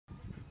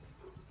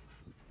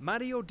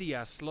Mario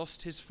Diaz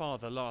lost his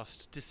father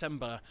last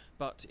December,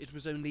 but it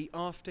was only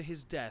after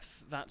his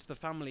death that the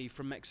family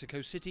from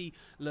Mexico City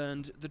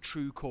learned the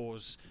true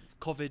cause: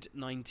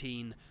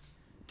 COVID-19.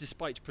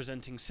 Despite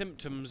presenting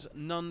symptoms,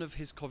 none of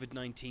his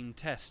COVID-19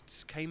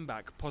 tests came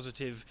back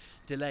positive,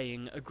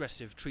 delaying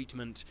aggressive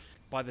treatment.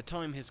 By the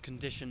time his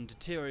condition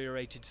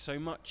deteriorated so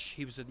much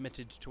he was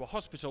admitted to a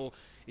hospital,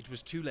 it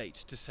was too late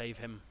to save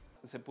him.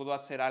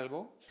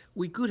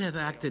 We could have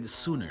acted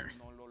sooner.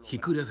 He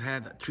could have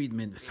had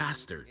treatment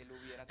faster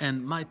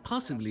and might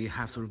possibly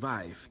have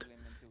survived.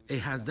 It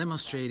has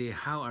demonstrated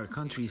how our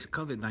country's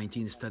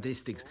COVID-19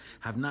 statistics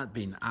have not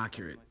been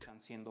accurate.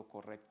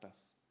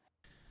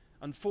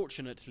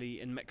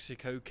 Unfortunately, in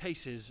Mexico,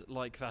 cases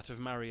like that of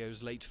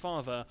Mario's late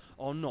father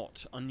are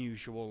not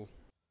unusual.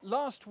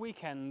 Last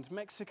weekend,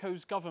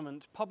 Mexico's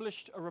government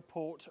published a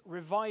report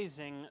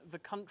revising the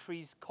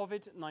country's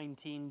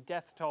COVID-19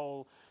 death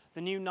toll.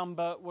 The new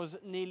number was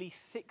nearly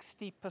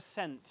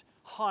 60%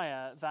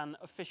 higher than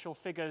official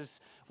figures,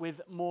 with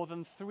more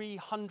than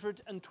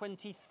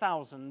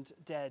 320,000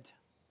 dead.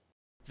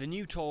 The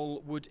new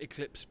toll would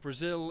eclipse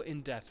Brazil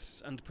in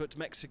deaths and put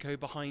Mexico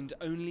behind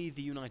only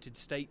the United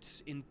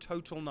States in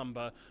total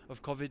number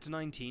of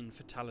COVID-19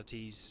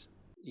 fatalities.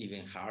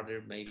 Even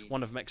harder, maybe.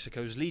 One of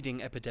Mexico's leading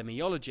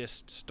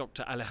epidemiologists,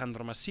 Dr.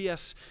 Alejandro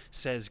Macias,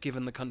 says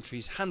given the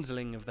country's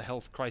handling of the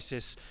health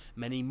crisis,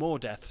 many more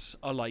deaths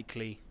are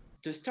likely.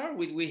 To start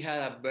with, we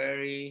had a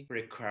very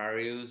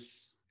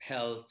precarious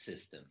health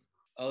system.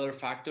 Other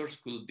factors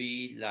could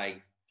be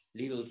like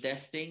little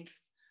testing,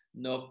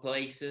 no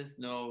places,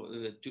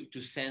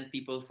 to send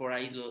people for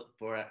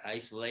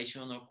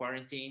isolation or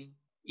quarantine.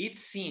 It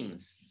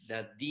seems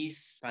that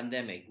this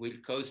pandemic will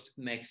cost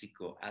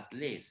Mexico at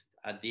least,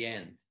 at the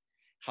end,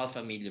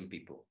 500,000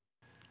 people.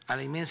 A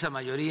la inmensa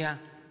mayoría.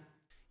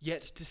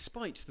 Yet,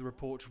 despite the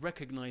report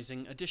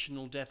recognizing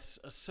additional deaths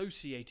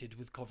associated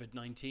with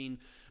COVID-19,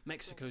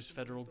 Mexico's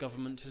federal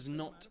government has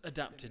not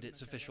adapted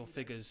its official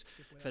figures.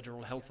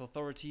 Federal health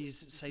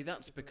authorities say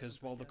that's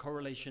because while the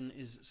correlation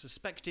is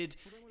suspected,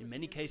 in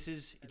many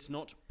cases it's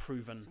not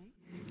proven.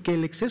 Que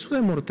el exceso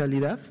de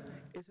mortalidad.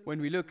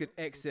 When we look at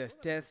excess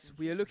deaths,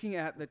 we are looking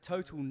at the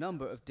total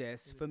number of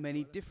deaths for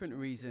many different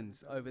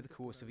reasons over the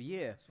course of a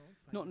year,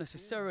 not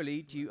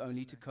necessarily due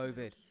only to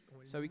COVID.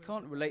 So we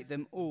can't relate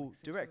them all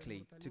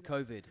directly to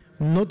COVID.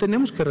 No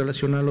tenemos que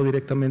relacionarlo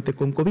directamente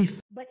con COVID.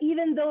 But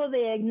even though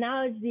they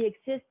acknowledge the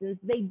existence,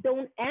 they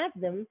don't add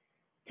them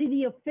to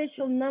the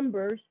official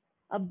numbers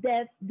of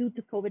deaths due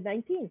to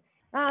COVID-19.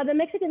 The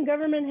Mexican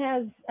government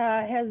has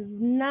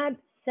not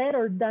said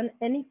or done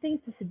anything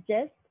to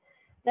suggest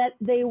that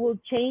they will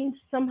change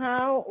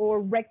somehow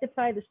or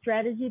rectify the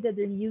strategy that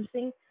they're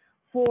using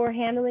for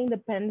handling the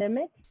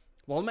pandemic.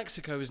 While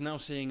Mexico is now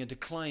seeing a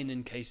decline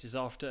in cases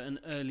after an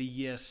early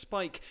year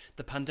spike,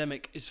 the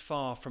pandemic is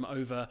far from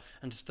over,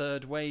 and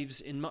third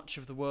waves in much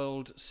of the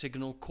world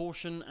signal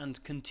caution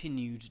and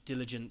continued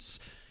diligence.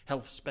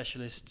 Health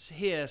specialists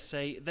here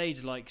say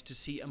they'd like to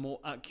see a more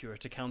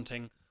accurate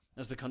accounting,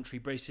 as the country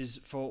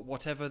braces for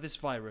whatever this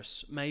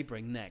virus may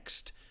bring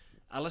next.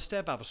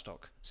 Alasdair,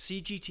 Baverstock,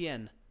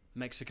 CGTN,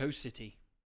 Mexico City.